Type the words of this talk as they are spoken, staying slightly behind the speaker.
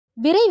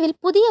விரைவில்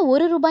புதிய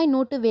 ₹1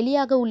 நோட்டு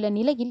வெளியாக உள்ள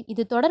நிலையில்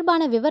இது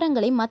தொடர்பான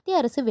விவரங்களை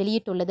மத்திய அரசு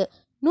வெளியிட்டுள்ளது.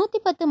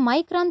 110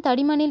 மைக்ரான்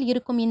தடிமனில்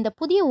இருக்கும் இந்த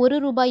புதிய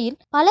 ₹1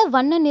 பல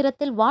வண்ண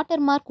நிறத்தில்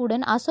வாட்டர் மார்க்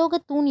உடன் அசோக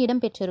தூண்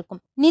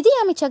இடம்பெற்றிருக்கும். நிதி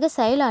அமைச்சக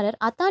செயலாளர்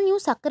அத்தான்யூ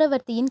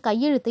சக்கரவர்த்தியின்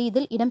கையெழுத்து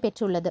இதில்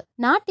இடம்பெற்றுள்ளது.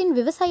 நாட்டின்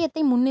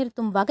விவசாயத்தை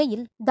முன்னிறுத்தும்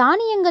வகையில்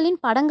தானியங்களின்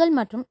படங்கள்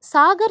மற்றும்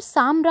சாகர்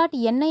சாம்ராட்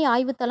எண்ணெய்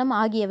ஆய்வுத்தளம்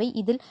ஆகியவை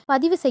இதில்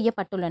பதிவு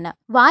செய்யப்பட்டுள்ளன.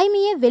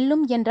 வாய்மையே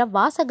வெல்லும் என்ற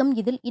வாசகம்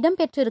இதில்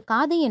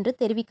இடம்பெற்றிருக்காது என்று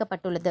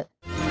தெரிவிக்கப்பட்டுள்ளது.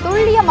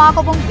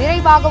 துல்லியமாகவும்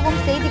விரைவாகவும்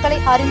செய்திகளை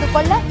அறிந்து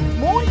கொள்ள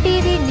மூன்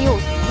டிவி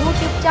நியூஸ்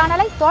யூடியூப்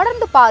சேனலை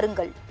தொடர்ந்து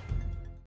பாருங்கள்.